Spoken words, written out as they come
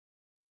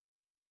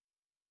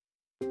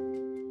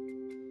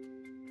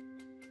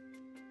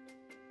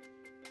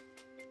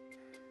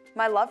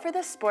My love for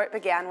this sport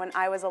began when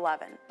I was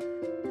 11.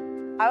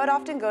 I would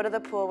often go to the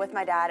pool with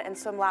my dad and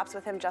swim laps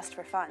with him just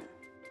for fun.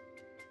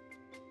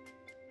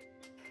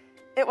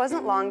 It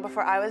wasn't long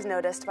before I was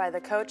noticed by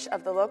the coach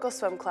of the local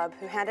swim club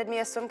who handed me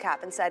a swim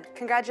cap and said,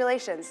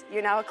 "Congratulations,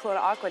 you're now a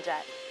Kelowna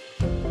Aquajet."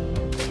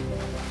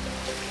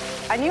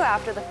 I knew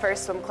after the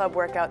first swim club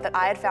workout that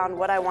I had found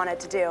what I wanted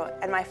to do,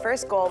 and my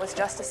first goal was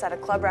just to set a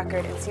club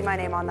record and see my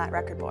name on that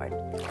record board.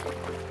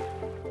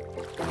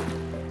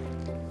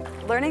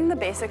 Learning the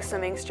basic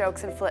swimming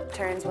strokes and flip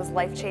turns was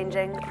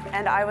life-changing,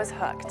 and I was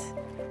hooked.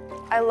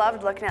 I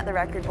loved looking at the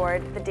record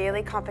board, the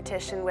daily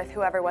competition with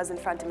whoever was in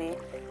front of me,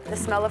 the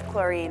smell of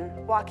chlorine,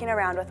 walking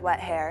around with wet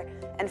hair,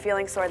 and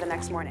feeling sore the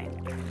next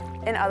morning.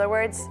 In other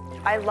words,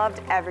 I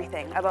loved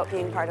everything about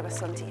being part of a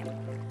swim team.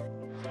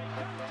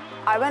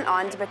 I went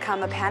on to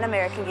become a Pan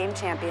American Game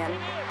champion,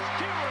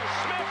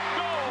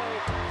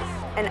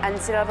 an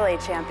NCAA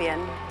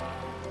champion,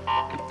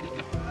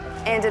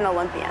 and an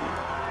Olympian.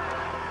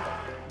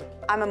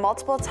 I'm a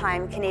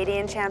multiple-time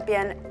Canadian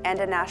champion and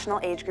a national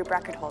age group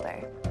record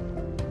holder.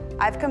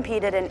 I've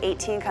competed in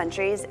 18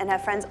 countries and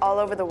have friends all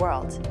over the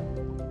world.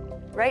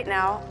 Right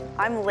now,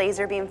 I'm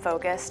laser beam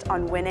focused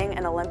on winning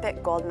an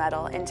Olympic gold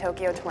medal in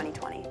Tokyo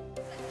 2020.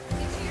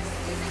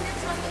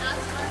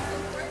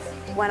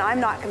 When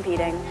I'm not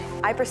competing,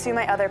 I pursue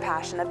my other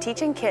passion of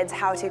teaching kids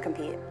how to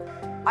compete.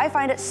 I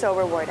find it so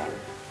rewarding.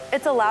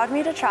 It's allowed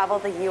me to travel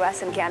the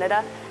US and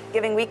Canada,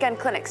 giving weekend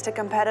clinics to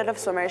competitive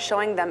swimmers,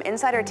 showing them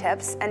insider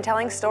tips and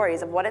telling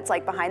stories of what it's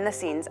like behind the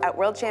scenes at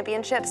World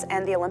Championships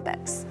and the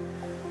Olympics.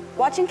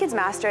 Watching kids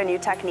master a new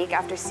technique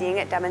after seeing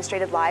it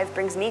demonstrated live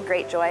brings me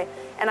great joy,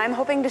 and I'm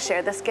hoping to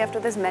share this gift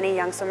with as many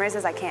young swimmers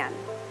as I can.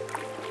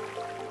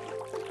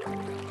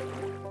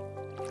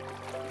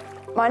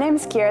 My name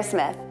is Kierra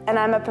Smith, and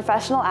I'm a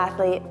professional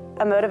athlete,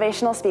 a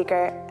motivational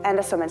speaker, and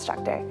a swim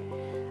instructor.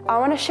 I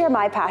want to share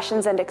my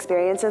passions and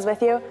experiences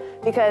with you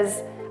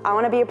because I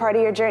want to be a part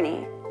of your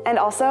journey. And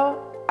also,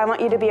 I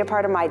want you to be a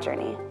part of my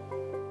journey.